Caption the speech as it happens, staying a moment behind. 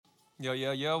Yo,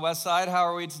 yo, yo, West Side, how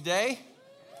are we today?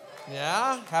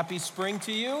 Yeah, happy spring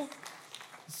to you.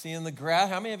 Seeing the grass.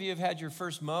 How many of you have had your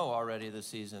first mow already this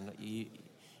season?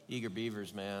 Eager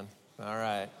beavers, man. All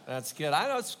right, that's good. I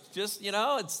know it's just,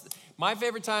 it's my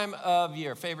favorite time of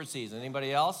year, favorite season.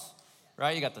 Anybody else?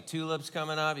 Right, you got the tulips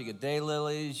coming up, you got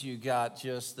daylilies, you got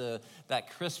just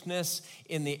that crispness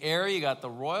in the air. You got the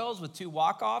Royals with 2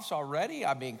 walk-offs already.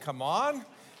 I mean, come on.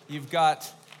 You've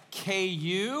got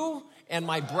KU and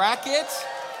my bracket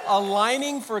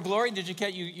aligning for glory. Did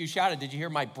you shouted? Did you hear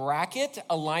my bracket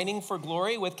aligning for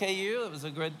glory with KU? It was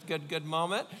a good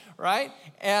moment, right?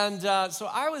 And so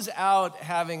I was out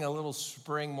having a little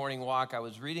spring morning walk. I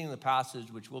was reading the passage,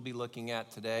 which we'll be looking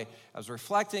at today. I was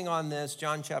reflecting on this,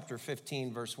 John chapter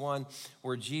 15, verse 1,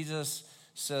 where Jesus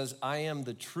says, I am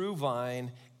the true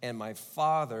vine, and my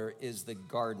Father is the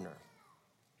gardener.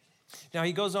 Now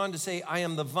he goes on to say, I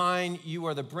am the vine, you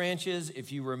are the branches.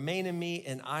 If you remain in me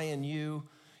and I in you,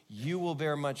 you will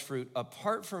bear much fruit.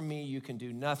 Apart from me, you can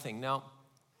do nothing. Now,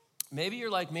 maybe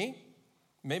you're like me,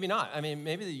 maybe not. I mean,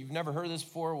 maybe you've never heard this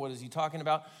before. What is he talking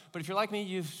about? But if you're like me,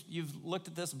 you've looked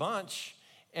at this bunch,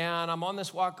 and I'm on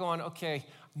this walk going, okay,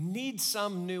 need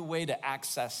some new way to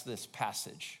access this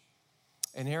passage.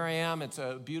 And here I am, it's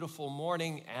a beautiful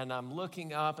morning, and I'm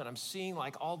looking up, and I'm seeing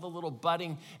like all the little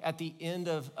budding at the end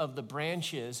of the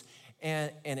branches,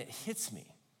 and it hits me.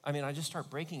 I mean, I just start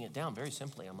breaking it down very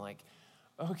simply. I'm like,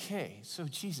 okay, so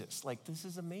Jesus, like this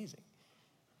is amazing.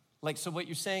 Like, so what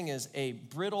you're saying is a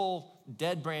brittle,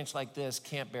 dead branch like this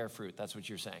can't bear fruit. That's what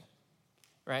you're saying,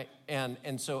 right?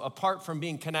 And so apart from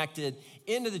being connected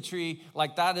into the tree,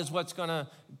 like that is what's gonna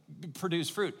produce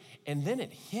fruit. And then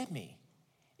it hit me.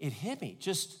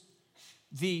 Just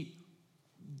the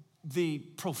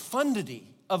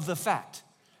profundity of the fact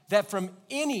that from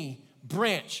any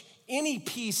branch, any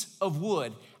piece of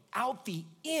wood, out the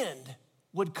end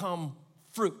would come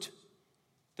fruit.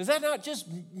 Does that not just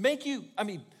make you,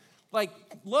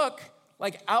 look,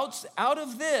 like out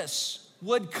of this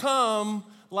would come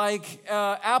like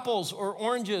apples or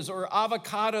oranges or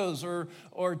avocados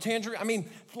or tangerine. I mean,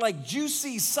 like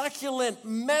juicy, succulent,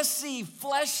 messy,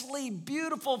 fleshly,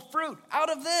 beautiful fruit. Out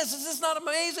of this, is this not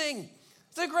amazing?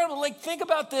 It's incredible. Like, think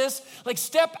about this. Like,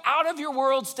 step out of your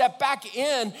world, step back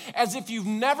in as if you've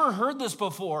never heard this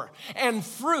before. And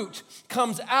fruit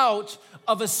comes out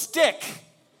of a stick.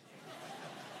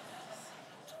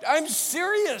 I'm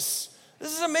serious.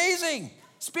 This is amazing.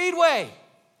 Speedway,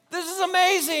 this is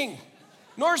amazing.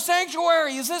 North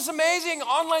Sanctuary, is this amazing?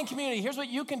 Online community, here's what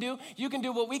you can do. You can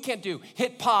do what we can't do.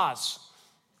 Hit pause.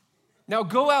 Now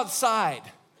go outside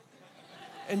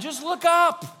and just look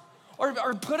up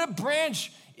or put a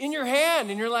branch in your hand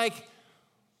and you're like,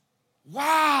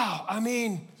 wow, I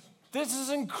mean, this is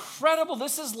incredible.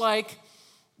 This is like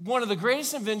one of the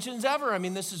greatest inventions ever. I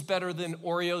mean, this is better than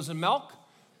Oreos and milk.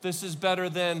 This is better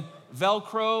than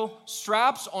Velcro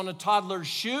straps on a toddler's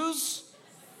shoes.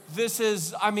 This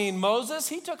is, Moses,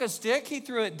 he took a stick, he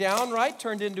threw it down, right?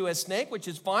 Turned into a snake, which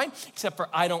is fine, except for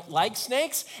I don't like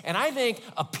snakes. And I think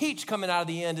a peach coming out of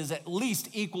the end is at least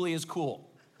equally as cool.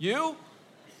 You?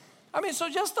 So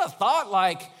just the thought,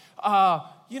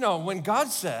 when God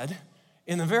said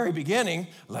in the very beginning,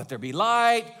 let there be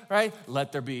light, right?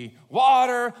 Let there be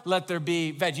water, let there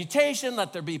be vegetation,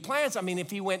 let there be plants.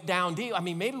 If he went down deep,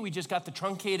 maybe we just got the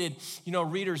truncated,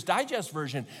 Reader's Digest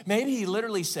version. Maybe he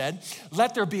literally said,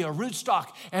 let there be a rootstock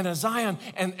and a Zion,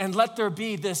 and let there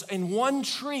be this in one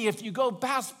tree. If you go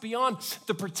past beyond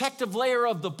the protective layer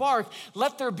of the bark,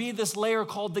 let there be this layer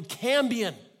called the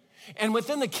cambium. And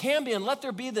within the cambium, let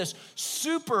there be this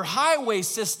super highway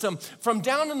system from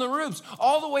down in the roots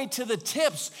all the way to the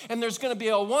tips. And there's going to be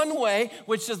a one-way,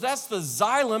 which says that's the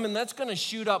xylem, and that's going to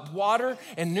shoot up water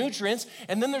and nutrients.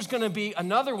 And then there's going to be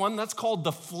another one that's called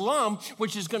the phloem,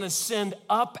 which is going to send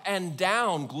up and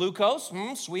down glucose,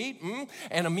 sweet,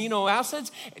 and amino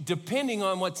acids, depending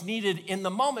on what's needed in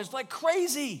the moment. It's like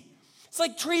crazy. It's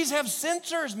like trees have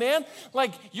sensors, man.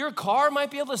 Like your car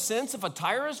might be able to sense if a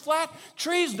tire is flat.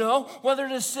 Trees know whether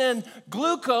to send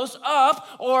glucose up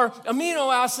or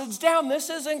amino acids down. This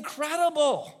is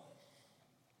incredible.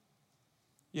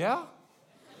 Yeah?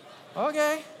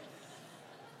 Okay.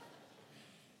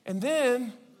 And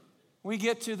then we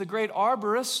get to the great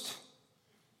arborist,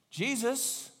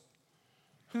 Jesus,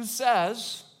 who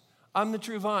says, I'm the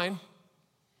true vine.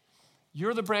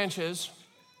 You're the branches.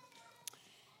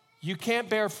 You can't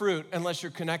bear fruit unless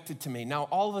you're connected to me. Now,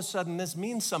 all of a sudden, this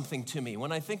means something to me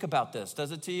when I think about this.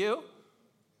 Does it to you?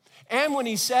 And when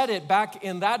he said it back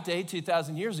in that day,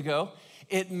 2,000 years ago,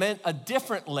 it meant a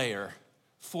different layer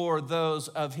for those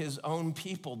of his own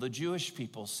people, the Jewish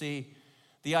people. See,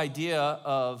 the idea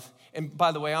of And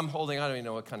by the way, I don't even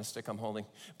know what kind of stick I'm holding,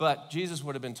 but Jesus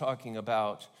would have been talking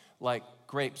about like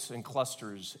grapes and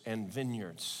clusters and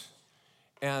vineyards.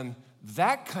 And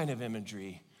that kind of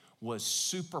imagery was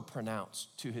super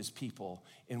pronounced to his people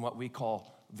in what we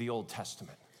call the Old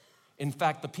Testament. In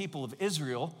fact, the people of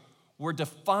Israel were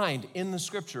defined in the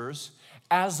scriptures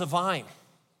as a vine.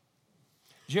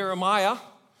 Jeremiah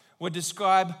would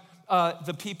describe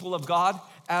the people of God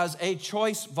as a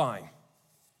choice vine.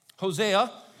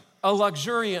 Hosea, a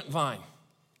luxuriant vine.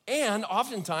 And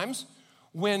oftentimes,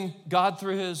 when God,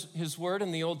 through his word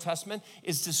in the Old Testament,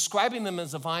 is describing them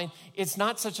as a vine, it's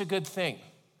not such a good thing.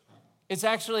 It's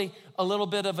actually a little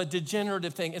bit of a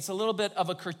degenerative thing. It's a little bit of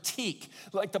a critique,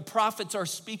 like the prophets are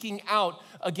speaking out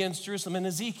against Jerusalem. In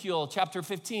Ezekiel chapter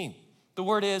 15, the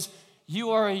word is,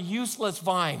 you are a useless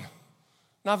vine.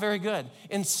 Not very good.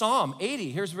 In Psalm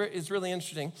 80, it's really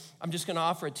interesting. I'm just going to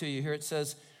offer it to you here. It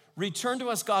says, return to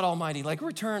us, God Almighty. Like,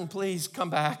 return, please, come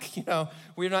back.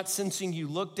 We're not sensing you.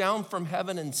 Look down from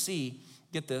heaven and see,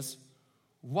 get this,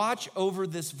 watch over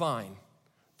this vine,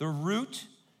 the root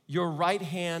your right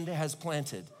hand has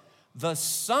planted, the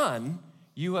son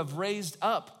you have raised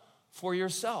up for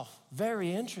yourself.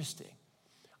 Very interesting.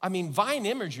 I mean, vine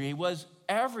imagery was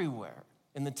everywhere.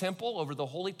 In the temple, over the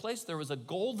holy place, there was a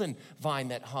golden vine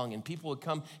that hung, and people would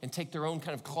come and take their own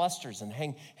kind of clusters and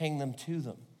hang them to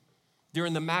them.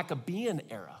 During the Maccabean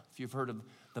era, if you've heard of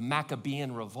the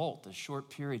Maccabean revolt, a short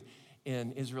period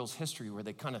in Israel's history where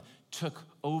they kind of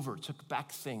took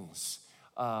back things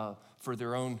for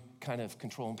their own kind of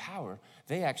control and power,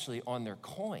 they actually, on their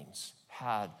coins,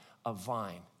 had a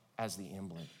vine as the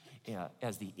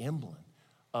emblem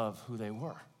of who they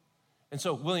were. And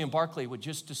so William Barclay would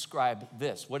just describe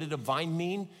this. What did a vine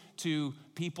mean to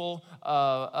people,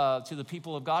 to the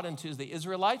people of God and to the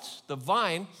Israelites? The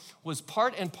vine was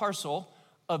part and parcel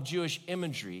of Jewish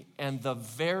imagery and the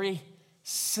very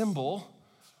symbol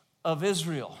of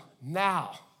Israel.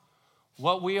 Now,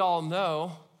 what we all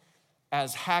know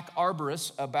as hack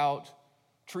arborists about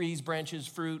trees, branches,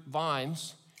 fruit,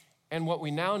 vines, and what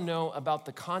we now know about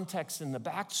the context and the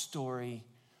backstory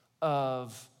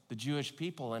of the Jewish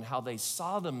people and how they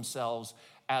saw themselves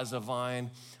as a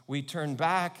vine, we turn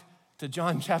back to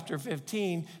John chapter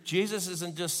 15. Jesus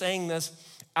isn't just saying this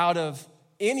out of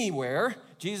anywhere.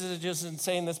 Jesus isn't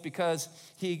saying this because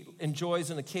he enjoys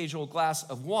an occasional glass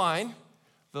of wine,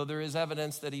 though there is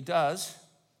evidence that he does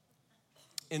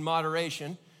in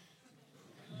moderation.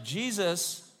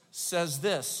 Jesus says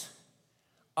this,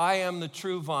 I am the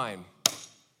true vine.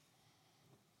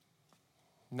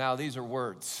 Now, these are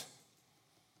words.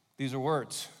 These are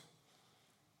words.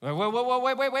 Wait.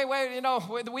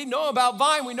 We know about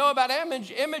vine. We know about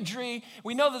imagery.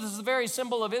 We know that this is the very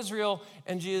symbol of Israel.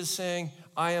 And Jesus is saying,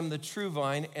 I am the true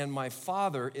vine, and my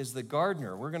Father is the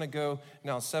gardener. We're going to go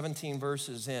now 17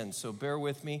 verses in. So bear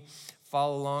with me.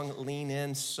 Follow along. Lean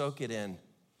in. Soak it in.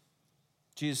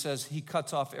 Jesus says, he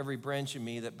cuts off every branch in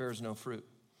me that bears no fruit.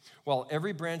 While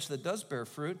every branch that does bear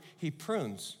fruit, he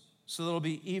prunes so that it'll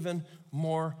be even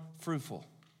more fruitful.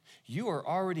 You are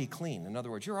already clean. In other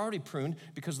words, you're already pruned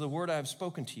because of the word I have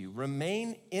spoken to you.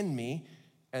 Remain in me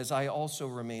as I also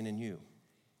remain in you.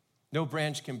 No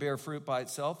branch can bear fruit by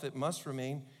itself. It must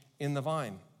remain in the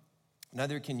vine.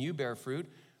 Neither can you bear fruit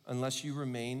unless you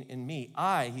remain in me.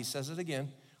 He says it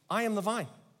again, I am the vine.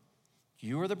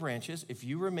 You are the branches. If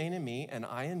you remain in me and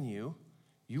I in you,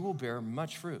 you will bear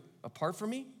much fruit. Apart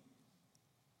from me,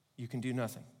 you can do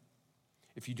nothing.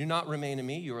 If you do not remain in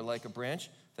me, you are like a branch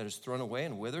that is thrown away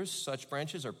and withers. Such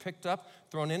branches are picked up,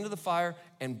 thrown into the fire,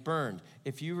 and burned.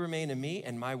 If you remain in me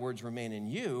and my words remain in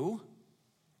you,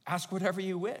 ask whatever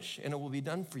you wish, and it will be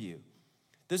done for you.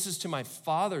 This is to my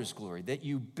Father's glory, that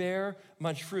you bear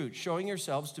much fruit, showing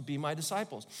yourselves to be my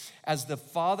disciples. As the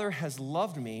Father has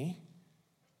loved me,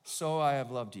 so I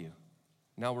have loved you.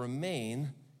 Now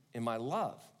remain in my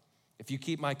love. If you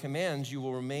keep my commands, you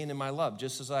will remain in my love,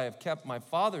 just as I have kept my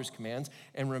Father's commands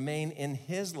and remain in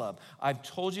his love. I've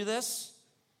told you this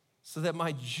so that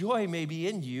my joy may be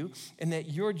in you and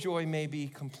that your joy may be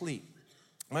complete.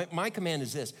 My command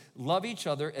is this, love each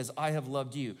other as I have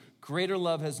loved you. Greater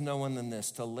love has no one than this,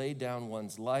 to lay down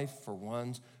one's life for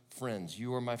one's friends.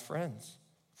 You are my friends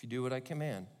if you do what I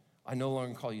command. I no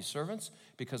longer call you servants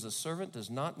because a servant does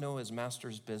not know his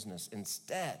master's business.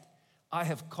 Instead, I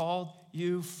have called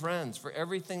you friends. For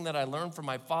everything that I learned from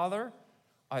my Father,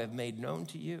 I have made known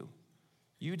to you.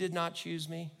 You did not choose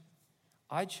me.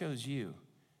 I chose you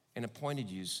and appointed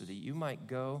you so that you might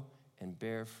go and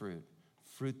bear fruit,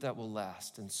 fruit that will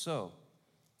last. And so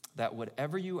that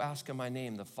whatever you ask in my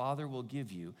name, the Father will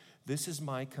give you. This is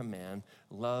my command,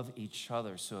 love each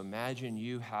other. So imagine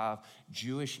you have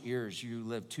Jewish ears. You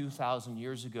lived 2,000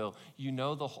 years ago. You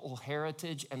know the whole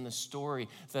heritage and the story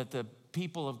that the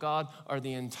people of God are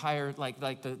the entire,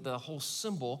 the whole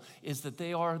symbol is that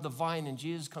they are the vine. And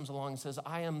Jesus comes along and says,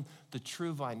 I am the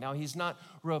true vine. Now, he's not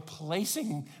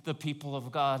replacing the people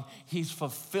of God. He's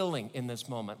fulfilling in this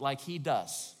moment like he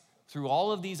does. Through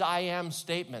all of these I am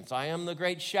statements, I am the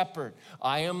great shepherd,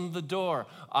 I am the door,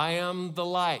 I am the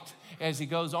light. As he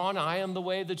goes on, I am the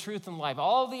way, the truth, and life.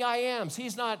 All the I ams.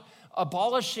 He's not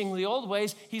abolishing the old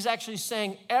ways. He's actually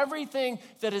saying everything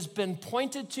that has been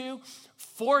pointed to,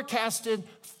 forecasted,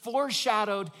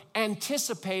 foreshadowed,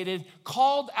 anticipated,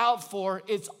 called out for,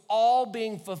 it's all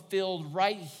being fulfilled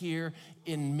right here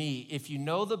in me. If you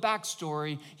know the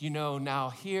backstory, you know now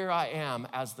here I am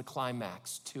as the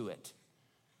climax to it.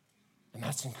 And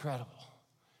that's incredible.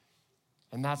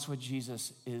 And that's what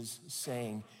Jesus is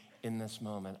saying in this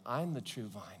moment. I'm the true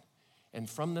vine. And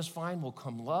from this vine will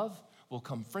come love, will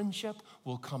come friendship,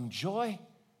 will come joy,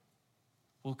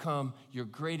 will come your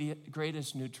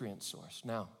greatest nutrient source.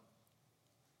 Now,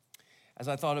 as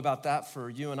I thought about that for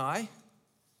you and I,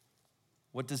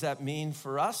 what does that mean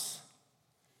for us?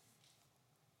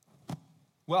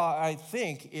 Well, I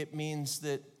think it means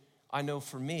that I know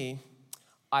for me,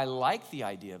 I like the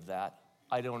idea of that.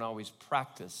 I don't always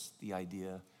practice the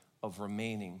idea of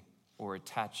remaining or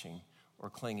attaching or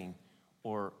clinging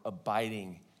or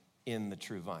abiding in the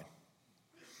true vine.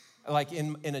 Like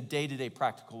in a day-to-day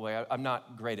practical way, I'm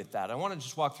not great at that. I want to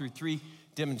just walk through 3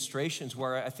 demonstrations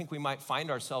where I think we might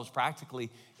find ourselves practically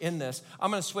in this.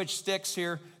 I'm going to switch sticks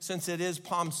here. Since it is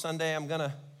Palm Sunday, I'm going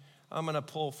to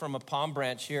pull from a palm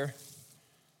branch here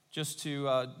just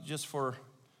for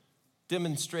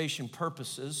demonstration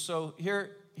purposes. So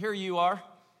here you are.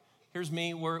 Here's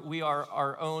me. We are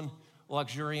our own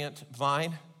luxuriant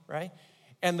vine, right?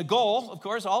 And the goal, of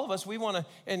course, all of us, we want to,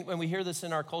 and when we hear this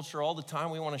in our culture all the time,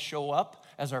 we want to show up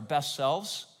as our best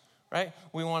selves, right?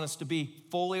 We want us to be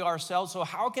fully ourselves. So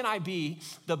how can I be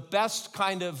the best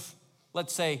kind of,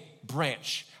 let's say,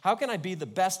 branch? How can I be the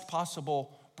best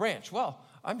possible branch? Well,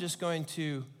 I'm going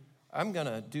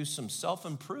to do some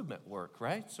self-improvement work,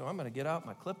 right? So I'm going to get out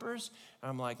my clippers, and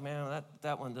I'm like, man,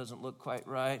 that one doesn't look quite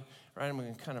right? I'm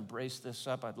going to kind of brace this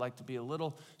up. I'd like to be a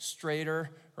little straighter,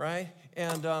 right?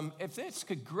 And if this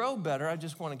could grow better, I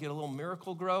just want to get a little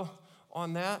miracle grow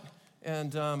on that.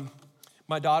 And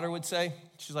my daughter would say,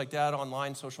 she's like, Dad,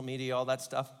 online, social media, all that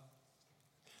stuff.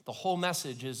 The whole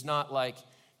message is not like,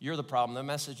 you're the problem. The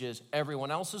message is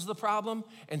everyone else is the problem.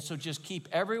 And so just keep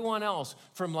everyone else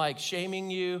from like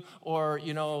shaming you or,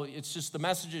 it's just the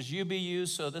message is you be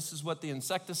used. So this is what the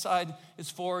insecticide is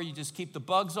for. You just keep the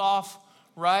bugs off,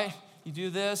 right? You do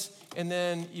this and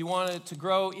then you want it to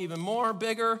grow even more,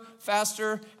 bigger,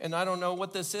 faster. And I don't know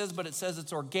what this is, but it says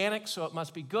it's organic, so it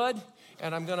must be good.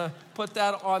 And I'm going to put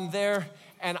that on there.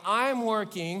 And I'm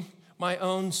working my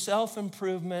own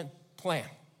self-improvement plan.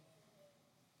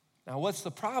 Now, what's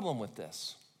the problem with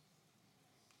this?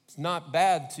 It's not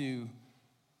bad to,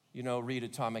 read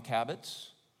Atomic Habits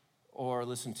or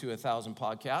listen to 1,000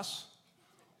 podcasts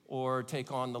or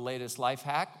take on the latest life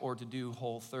hack or to do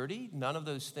Whole30. None of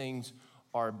those things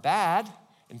are bad.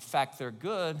 In fact, they're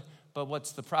good. But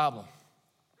what's the problem?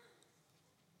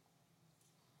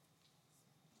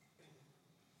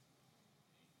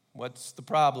 What's the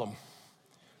problem?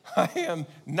 I am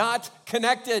not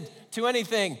connected to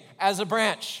anything as a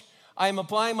branch. I am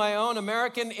applying my own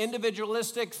American,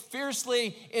 individualistic,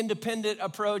 fiercely independent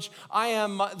approach. I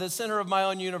am the center of my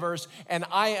own universe, and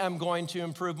I am going to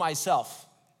improve myself.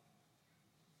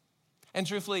 And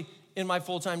truthfully, in my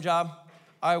full-time job,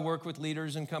 I work with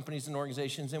leaders and companies and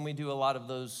organizations, and we do a lot of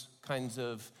those kinds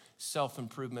of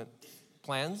self-improvement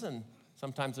plans, and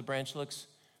sometimes the branch looks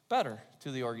better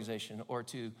to the organization or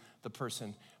to the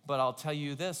person. But I'll tell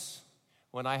you this,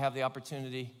 when I have the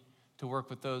opportunity to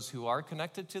work with those who are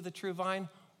connected to the true vine,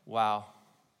 wow,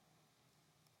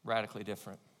 radically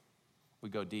different. We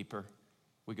go deeper,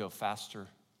 we go faster,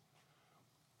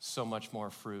 so much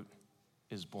more fruit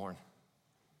is born.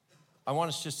 I want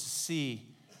us just to see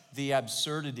the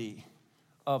absurdity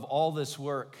of all this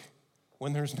work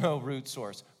when there's no root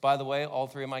source. By the way, all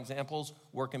 3 of my examples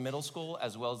work in middle school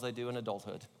as well as they do in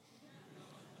adulthood.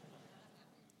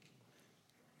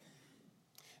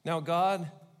 Now, God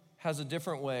has a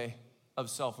different way of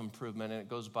self-improvement, and it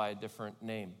goes by a different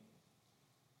name.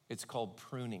 It's called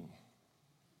pruning.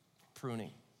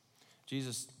 Pruning.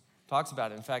 Jesus talks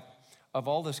about it. In fact, of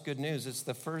all this good news, it's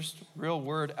the first real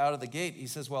word out of the gate. He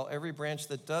says, well, every branch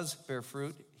that does bear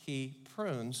fruit, he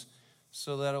prunes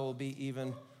so that it will be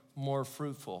even more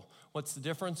fruitful. What's the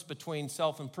difference between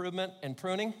self-improvement and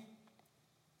pruning?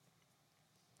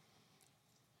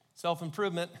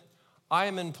 Self-improvement, I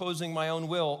am imposing my own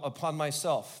will upon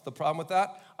myself. The problem with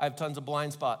that, I have tons of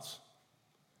blind spots.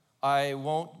 I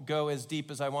won't go as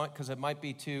deep as I want because it might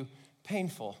be too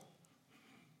painful.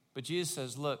 But Jesus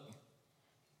says, look,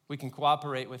 we can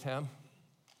cooperate with him,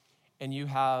 and you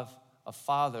have a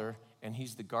father, and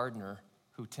he's the gardener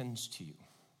who tends to you.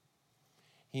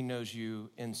 He knows you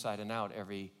inside and out,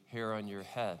 every hair on your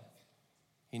head.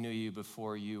 He knew you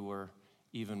before you were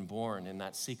even born in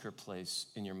that secret place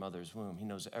in your mother's womb. He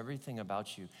knows everything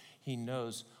about you. He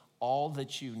knows all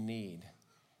that you need.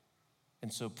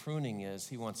 And so pruning is,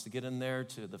 he wants to get in there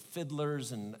to the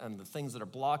fiddlers and the things that are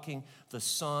blocking the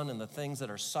sun and the things that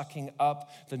are sucking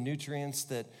up the nutrients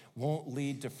that won't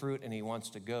lead to fruit, and he wants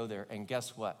to go there. And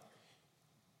guess what?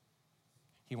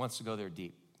 He wants to go there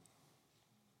deep.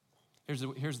 Here's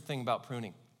the thing about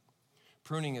pruning.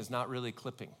 Pruning is not really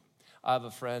clipping. I have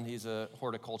a friend, he's a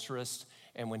horticulturist,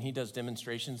 and when he does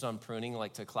demonstrations on pruning,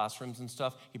 like to classrooms and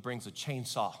stuff, he brings a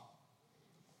chainsaw.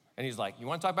 And he's like, you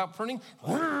want to talk about pruning?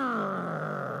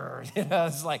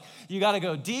 It's like, you got to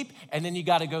go deep, and then you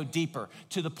got to go deeper,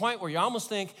 to the point where you almost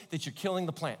think that you're killing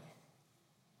the plant.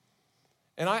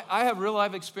 And I have real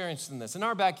life experience in this. In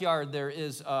our backyard,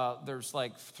 there's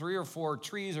like 3 or 4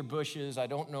 trees or bushes. I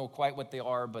don't know quite what they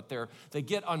are, but they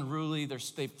get unruly.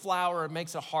 They flower. It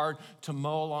makes it hard to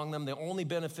mow along them. The only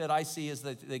benefit I see is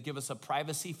that they give us a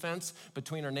privacy fence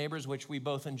between our neighbors, which we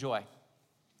both enjoy.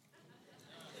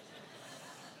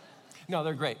 No,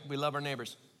 they're great. We love our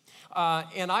neighbors.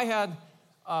 And I had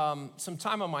some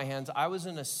time on my hands. I was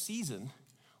in a season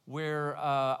where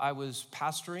I was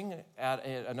pastoring at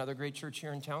another great church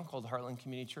here in town called Heartland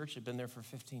Community Church. I'd been there for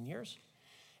 15 years.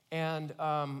 And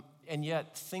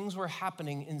yet things were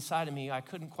happening inside of me I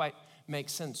couldn't quite make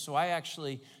sense. So I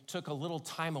actually took a little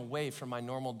time away from my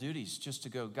normal duties just to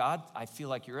go, God, I feel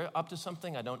like you're up to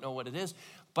something. I don't know what it is.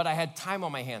 But I had time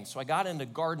on my hands. So I got into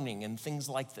gardening and things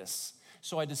like this.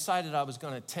 So I decided I was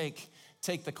going to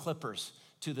take the clippers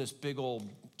to this big old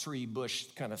tree bush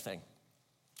kind of thing.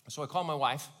 So I call my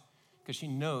wife because she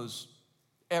knows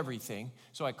everything.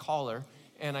 So I call her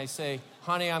and I say,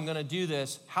 honey, I'm going to do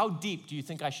this. How deep do you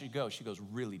think I should go? She goes,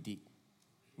 really deep.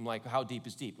 I'm like, how deep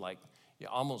is deep? Like, yeah,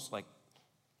 almost like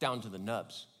down to the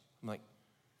nubs. I'm like,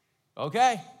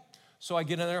 okay. So I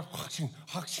get in there,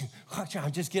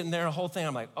 I'm just getting there, the whole thing.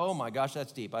 I'm like, oh my gosh,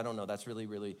 that's deep. I don't know, that's really,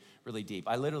 really, really deep.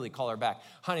 I literally call her back.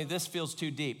 Honey, this feels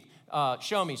too deep.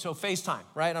 Show me. So FaceTime,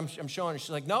 right? I'm showing her. She's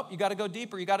like, nope, you got to go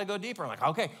deeper. You got to go deeper. I'm like,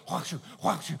 okay,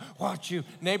 watch you.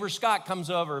 Neighbor Scott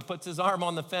comes over, puts his arm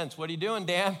on the fence. What are you doing,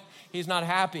 Dan? He's not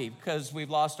happy because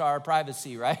we've lost our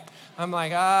privacy, right? I'm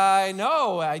like, I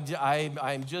know.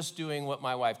 I'm just doing what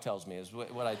my wife tells me is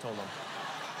what I told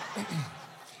him.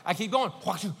 I keep going,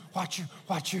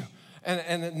 watch you.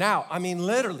 And now, I mean,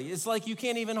 literally, it's like you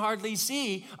can't even hardly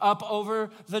see up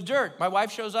over the dirt. My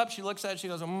wife shows up, she looks at it, she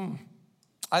goes,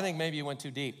 I think maybe you went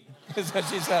too deep, is what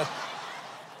she said.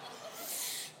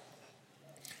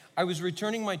 I was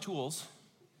returning my tools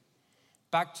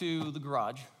back to the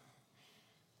garage.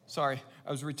 I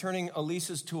was returning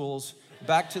Elisa's tools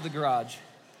back to the garage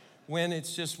when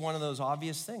it's just one of those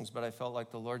obvious things, but I felt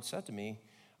like the Lord said to me,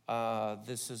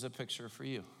 this is a picture for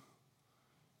you.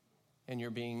 And you're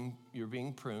being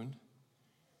pruned,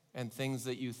 and things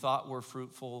that you thought were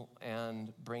fruitful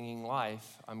and bringing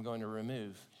life, I'm going to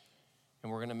remove.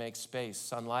 And we're going to make space.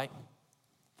 Sunlight,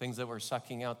 things that were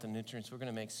sucking out the nutrients, we're going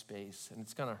to make space. And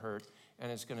it's going to hurt,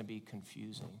 and it's going to be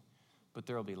confusing. But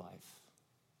there will be life.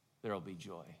 There will be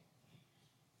joy.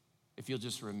 If you'll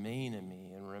just remain in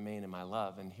me and remain in my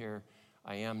love. And here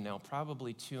I am now,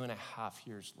 probably 2.5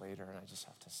 years later, and I just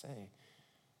have to say,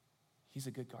 he's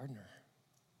a good gardener.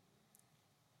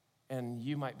 And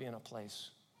you might be in a place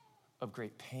of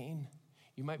great pain.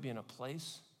 You might be in a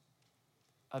place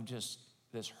of just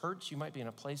this hurts. You might be in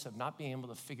a place of not being able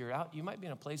to figure it out. You might be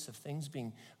in a place of things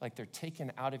being like they're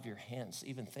taken out of your hands,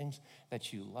 even things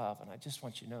that you love. And I just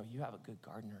want you to know you have a good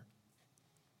gardener.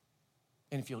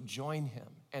 And if you'll join him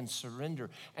and surrender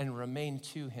and remain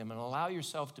to him and allow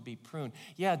yourself to be pruned,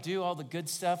 yeah, do all the good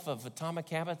stuff of Atomic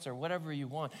Habits or whatever you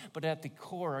want, but at the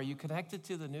core, are you connected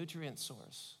to the nutrient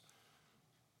source?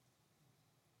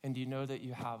 And do you know that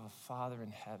you have a Father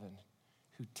in heaven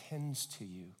who tends to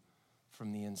you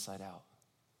from the inside out?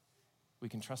 We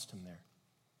can trust him there.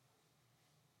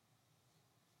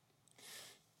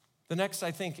 The next,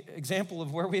 I think, example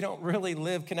of where we don't really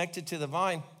live connected to the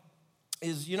vine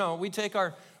is, we take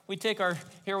our,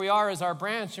 here we are as our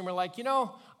branch, and we're like,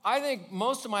 I think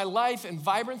most of my life and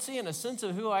vibrancy and a sense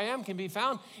of who I am can be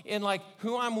found in like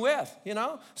who I'm with, you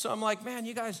know? So I'm like, man,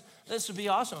 you guys, this would be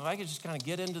awesome. If I could just kind of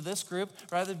get into this group,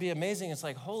 rather than be amazing. It's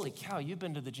like, holy cow, you've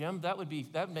been to the gym. That would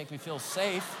make me feel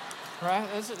safe. Right?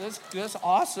 That's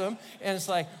awesome. And it's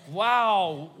like,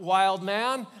 wow, wild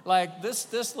man. Like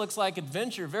this looks like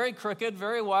adventure. Very crooked,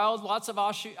 very wild, lots of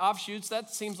offshoots.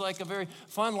 That seems like a very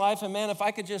fun life. And man, if I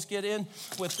could just get in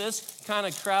with this kind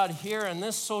of crowd here and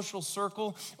this social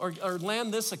circle or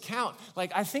land this account,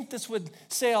 like I think this would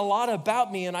say a lot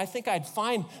about me. And I think I'd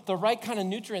find the right kind of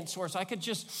nutrient source. I could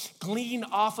just glean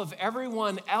off of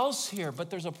everyone else here. But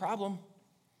there's a problem.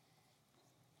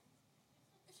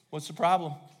 What's the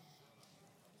problem?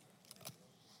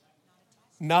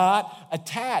 Not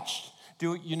attached.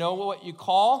 Do you know what you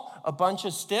call a bunch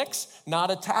of sticks not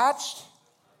attached?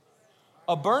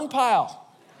 A burn pile,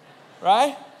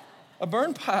 right? A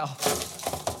burn pile.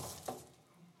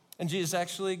 And Jesus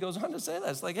actually goes on to say that.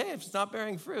 It's like, hey, if it's not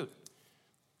bearing fruit.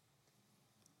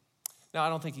 Now, I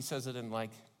don't think he says it in like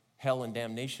hell and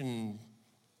damnation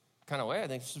kind of way. I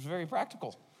think this is very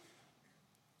practical.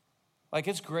 Like,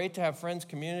 it's great to have friends,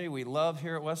 community. We love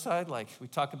here at Westside. Like, we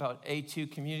talk about A2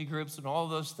 community groups and all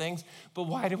of those things. But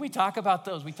why do we talk about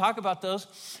those? We talk about those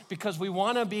because we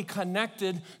want to be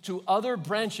connected to other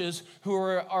branches who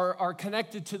are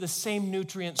connected to the same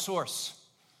nutrient source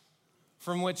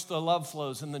from which the love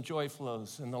flows and the joy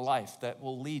flows and the life that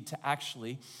will lead to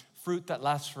actually fruit that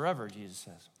lasts forever, Jesus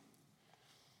says.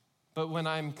 But when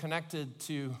I'm connected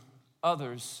to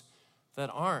others that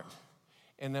aren't,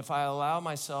 and if I allow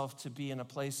myself to be in a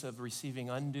place of receiving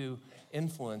undue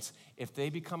influence, if they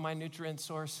become my nutrient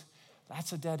source,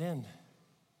 that's a dead end.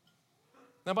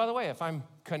 Now, by the way, if I'm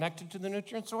connected to the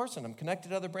nutrient source and I'm connected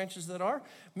to other branches that are,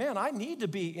 man, I need to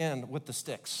be in with the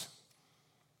sticks.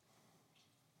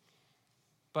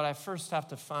 But I first have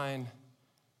to find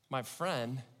my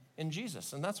friend in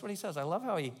Jesus. And that's what he says. I love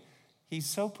how he's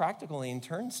so practical and he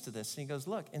turns to this. And he goes,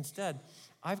 look, instead,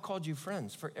 I've called you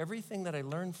friends. For everything that I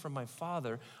learned from my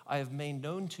Father, I have made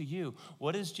known to you.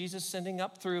 What is Jesus sending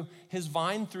up through his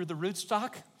vine, through the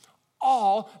rootstock?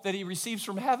 All that he receives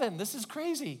from heaven. This is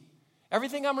crazy.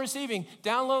 Everything I'm receiving,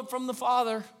 download from the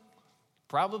Father,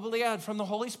 probably add from the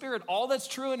Holy Spirit. All that's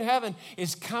true in heaven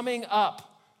is coming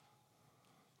up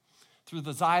through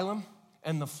the xylem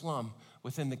and the phloem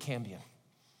within the cambium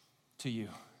to you.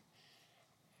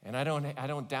 And I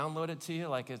don't download it to you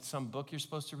like it's some book you're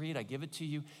supposed to read. I give it to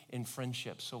you in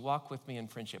friendship. So walk with me in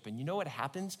friendship. And you know what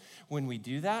happens when we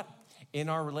do that? In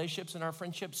our relationships and our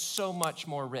friendships, so much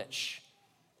more rich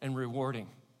and rewarding.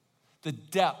 The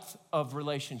depth of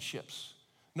relationships.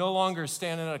 No longer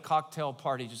standing at a cocktail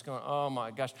party just going, oh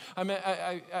my gosh. I mean,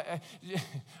 I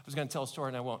was going to tell a story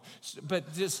and I won't.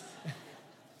 But just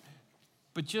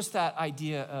that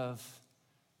idea of,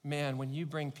 man, when you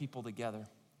bring people together.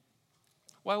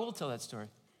 Well, I will tell that story.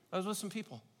 I was with some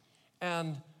people,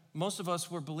 and most of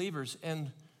us were believers,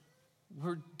 and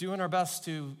we're doing our best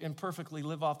to imperfectly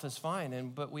live off this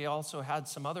vine, but we also had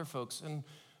some other folks, and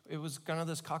it was kind of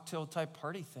this cocktail-type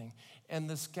party thing. And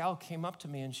this gal came up to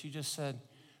me, and she just said,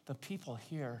 the people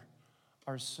here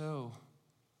are so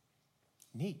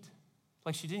neat.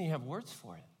 Like she didn't even have words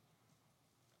for it.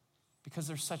 Because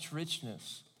there's such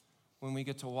richness when we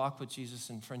get to walk with Jesus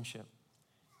in friendship,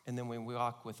 and then when we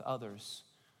walk with others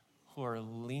who are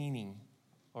leaning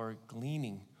or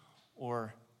gleaning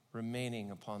or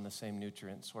remaining upon the same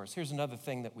nutrient source. Here's another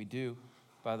thing that we do,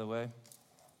 by the way,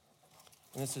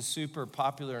 and this is super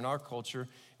popular in our culture,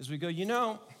 is we go,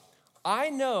 I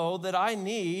know that I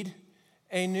need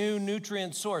a new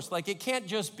nutrient source. Like, it can't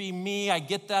just be me. I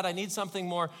get that. I need something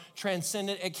more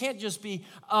transcendent. It can't just be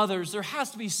others. There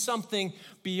has to be something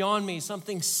beyond me,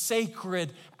 something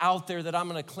sacred out there that I'm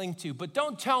going to cling to. But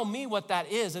don't tell me what that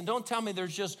is, and don't tell me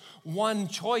there's just one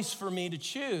choice for me to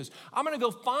choose. I'm going to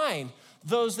go find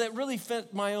those that really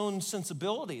fit my own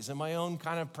sensibilities and my own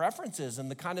kind of preferences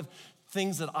and the kind of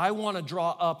things that I want to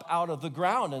draw up out of the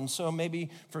ground. And so maybe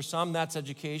for some that's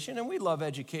education, and we love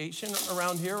education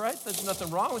around here, right? There's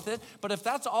nothing wrong with it. But if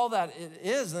that's all that it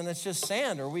is, then it's just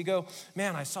sand. Or we go,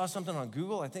 man, I saw something on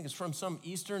Google. I think it's from some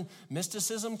Eastern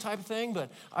mysticism type thing,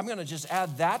 but I'm going to just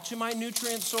add that to my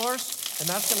nutrient source, and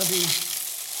that's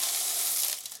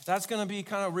going to be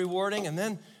kind of rewarding. And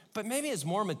then, but maybe it's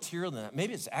more material than that.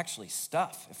 Maybe it's actually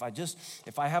stuff.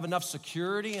 If I have enough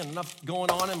security and enough going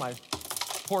on in my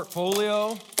portfolio,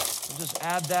 we'll just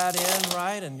add that in,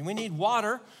 right? And we need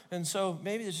water, and so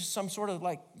maybe there's just some sort of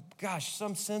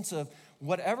some sense of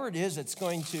whatever it is that's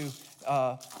going to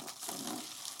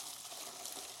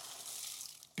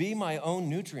be my own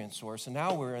nutrient source. And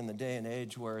now we're in the day and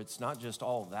age where it's not just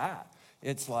all that.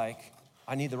 It's like,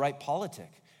 I need the right politic,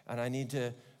 and I need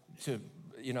to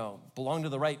belong to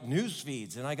the right news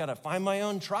feeds, and I got to find my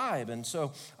own tribe. And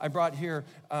so I brought here,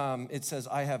 it says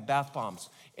I have bath bombs.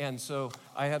 And so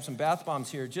I have some bath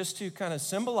bombs here just to kind of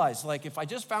symbolize, like if I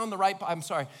just found the right,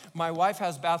 my wife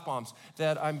has bath bombs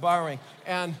that I'm borrowing.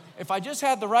 And if I just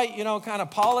had the right, kind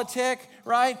of politic,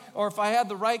 right? Or if I had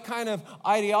the right kind of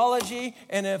ideology,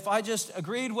 and if I just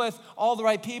agreed with all the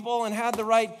right people and had the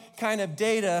right kind of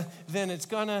data, then it's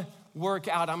going to work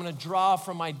out. I'm going to draw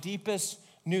from my deepest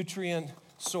nutrient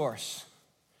source.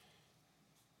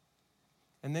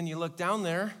 And then you look down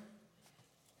there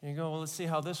and you go, well, let's see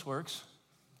how this works.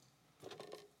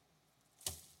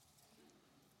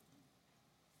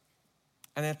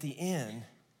 And at the end,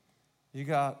 you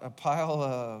got a pile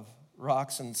of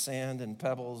rocks and sand and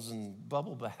pebbles and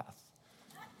bubble bath.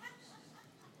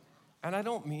 And I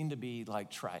don't mean to be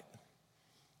like trite.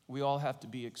 We all have to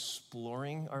be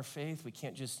exploring our faith. We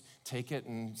can't just take it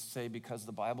and say because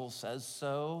the Bible says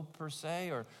so, per se,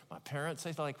 or my parents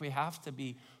say so. Like, we have to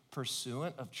be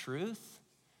pursuant of truth.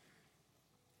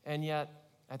 And yet,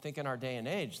 I think in our day and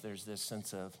age, there's this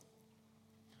sense of,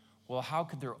 well, how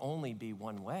could there only be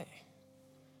one way?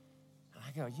 And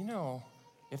I go,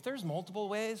 if there's multiple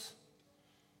ways,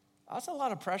 that's a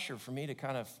lot of pressure for me to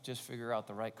kind of just figure out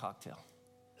the right cocktail.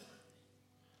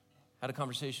 Had a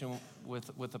conversation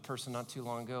with a person not too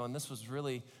long ago, and this was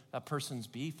really that person's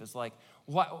beef is like,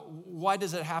 why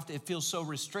does it have to, it feels so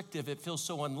restrictive, it feels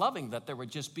so unloving that there would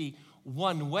just be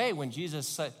one way when Jesus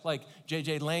said, like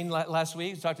J.J. Lane last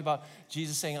week, talked about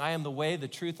Jesus saying, I am the way, the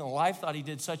truth, and the life, thought he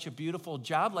did such a beautiful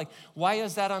job. Like, why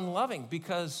is that unloving?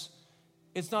 Because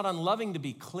it's not unloving to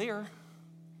be clear,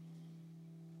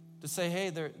 to say,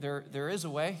 hey, there is a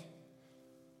way.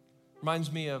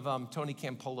 Reminds me of Tony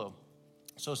Campolo,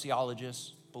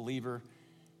 sociologist, believer,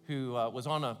 who was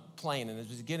on a plane, and as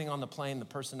he was getting on the plane, the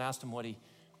person asked him what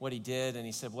he did, and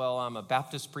he said, well, I'm a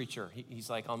Baptist preacher. He's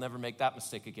like, I'll never make that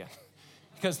mistake again.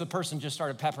 Because the person just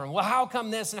started peppering, well, how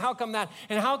come this and how come that?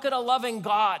 And how could a loving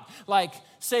God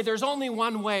say there's only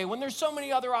one way when there's so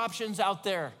many other options out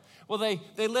there? Well,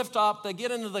 they lift up, they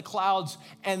get into the clouds,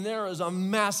 and there is a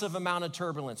massive amount of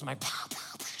turbulence. I'm like,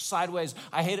 sideways.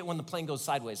 I hate it when the plane goes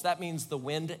sideways. That means the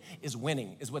wind is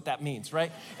winning, is what that means,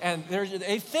 right? And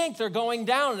they think they're going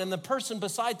down, and the person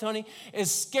beside Tony is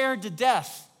scared to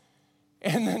death.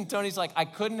 And then Tony's like, I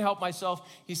couldn't help myself.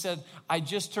 He said, I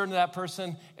just turned to that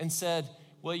person and said,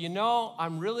 well,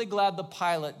 I'm really glad the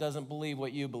pilot doesn't believe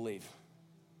what you believe.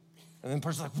 And then the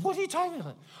person's like, what are you talking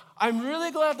about? I'm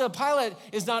really glad the pilot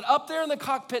is not up there in the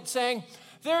cockpit saying,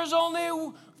 there's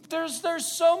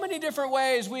so many different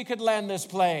ways we could land this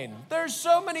plane. There's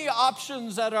so many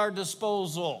options at our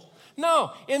disposal.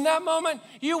 No, in that moment,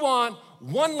 you want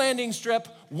one landing strip,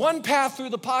 one path through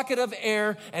the pocket of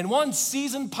air, and one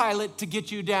seasoned pilot to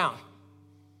get you down.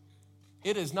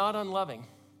 It is not unloving,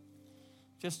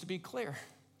 just to be clear,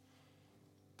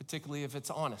 particularly if it's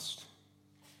honest.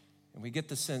 And we get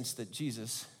the sense that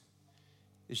Jesus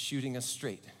is shooting us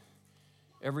straight.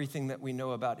 Everything that we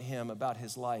know about him, about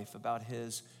his life, about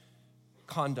his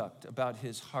conduct, about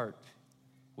his heart,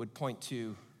 would point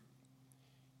to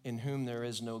in whom there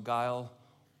is no guile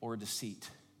or deceit.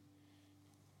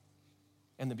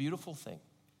 And the beautiful thing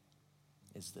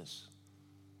is this.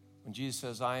 When Jesus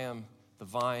says, I am the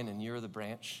vine and you're the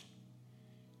branch,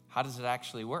 how does it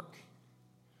actually work?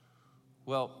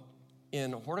 Well,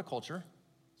 in horticulture,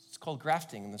 it's called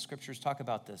grafting, and the scriptures talk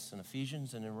about this in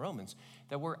Ephesians and in Romans,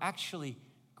 that we're actually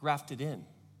grafted in.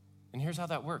 And here's how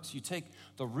that works. You take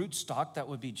the rootstock, that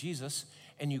would be Jesus,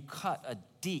 and you cut a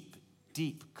deep,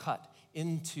 deep cut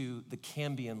into the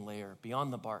cambium layer,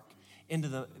 beyond the bark,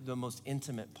 into the most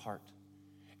intimate part.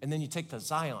 And then you take the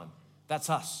Zion, that's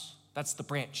us, that's the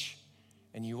branch,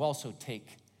 and you also take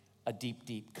a deep,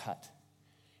 deep cut,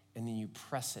 and then you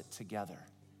press it together,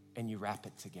 and you wrap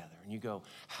it together. And you go,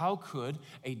 how could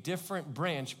a different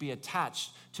branch be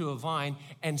attached to a vine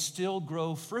and still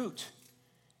grow fruit?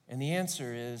 And the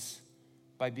answer is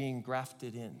by being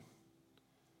grafted in.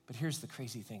 But here's the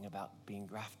crazy thing about being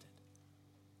grafted.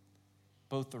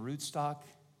 Both the rootstock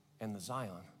and the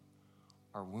Zion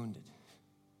are wounded.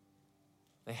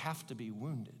 They have to be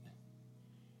wounded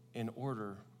in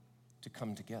order to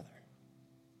come together.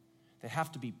 They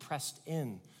have to be pressed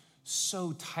in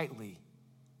so tightly.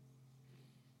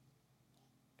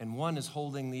 And one is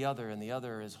holding the other, and the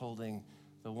other is holding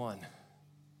the one.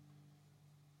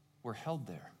 We're held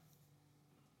there.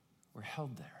 We're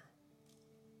held there.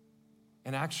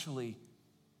 And actually,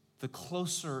 the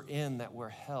closer in that we're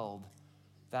held,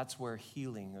 that's where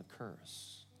healing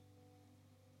occurs.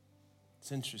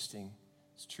 It's interesting.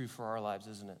 It's true for our lives,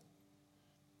 isn't it?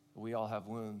 We all have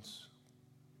wounds.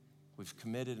 We've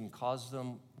committed and caused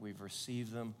them. We've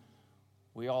received them.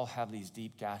 We all have these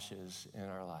deep gashes in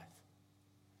our life.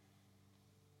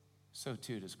 So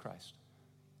too does Christ.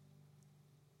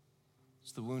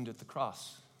 It's the wound at the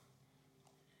cross.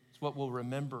 It's what we'll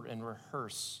remember and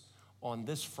rehearse on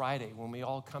this Friday when we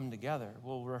all come together.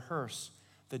 We'll rehearse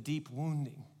the deep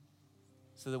wounding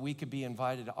so that we could be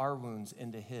invited, our wounds,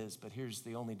 into his. But here's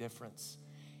the only difference.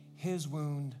 His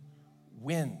wound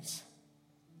wins.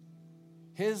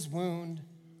 His wound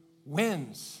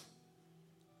wins.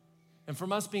 And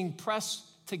from us being pressed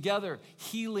together,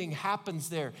 healing happens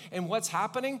there. And what's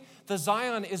happening? The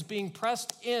Zion is being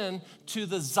pressed in to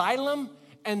the xylem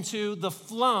and to the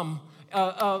phloem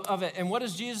of it. And what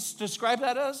does Jesus describe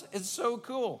that as? It's so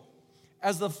cool.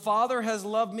 As the Father has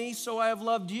loved me, so I have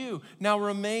loved you. Now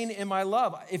remain in my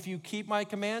love. If you keep my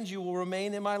commands, you will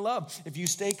remain in my love. If you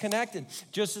stay connected,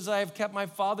 just as I have kept my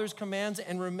Father's commands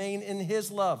and remain in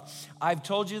his love. I've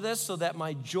told you this so that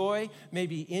my joy may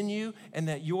be in you and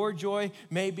that your joy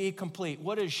may be complete.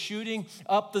 What is shooting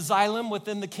up the xylem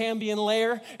within the cambium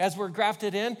layer as we're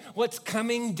grafted in? What's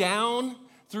coming down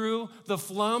through the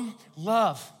phloem?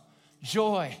 Love,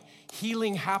 joy,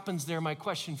 healing happens there. My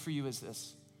question for you is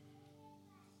this.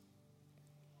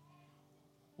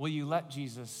 Will you let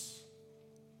Jesus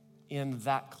in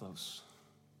that close?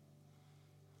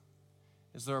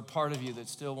 Is there a part of you that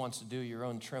still wants to do your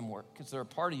own trim work? Is there a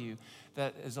part of you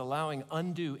that is allowing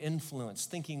undue influence,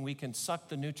 thinking we can suck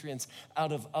the nutrients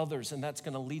out of others and that's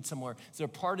going to lead somewhere? Is there a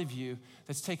part of you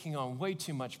that's taking on way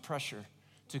too much pressure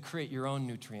to create your own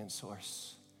nutrient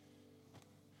source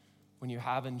when you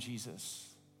have in Jesus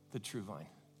the true vine?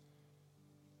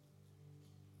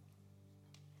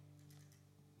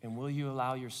 And will you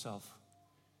allow yourself,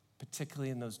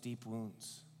 particularly in those deep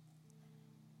wounds,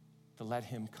 to let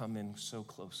him come in so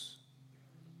close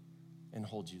and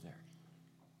hold you there?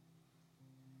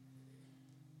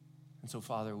 And so,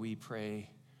 Father, we pray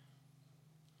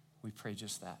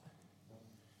just that.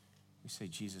 We say,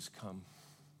 Jesus, come.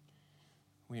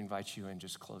 We invite you in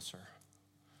just closer.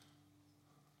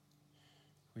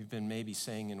 We've been maybe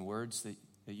saying in words that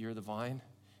you're the vine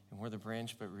and we're the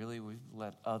branch, but really we've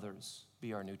let others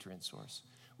be our nutrient source.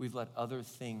 We've let other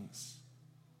things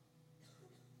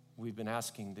we've been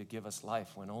asking to give us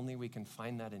life when only we can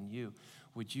find that in you.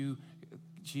 Would you,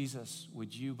 Jesus,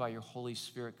 would you by your Holy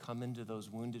Spirit come into those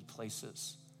wounded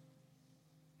places?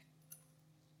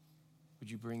 Would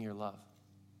you bring your love?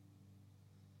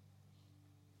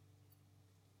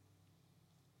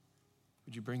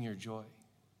 Would you bring your joy?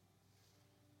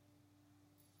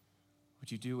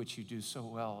 Would you do what you do so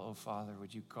well, oh Father?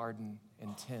 Would you garden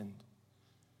and tend?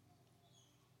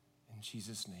 In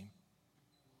Jesus' name,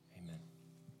 amen.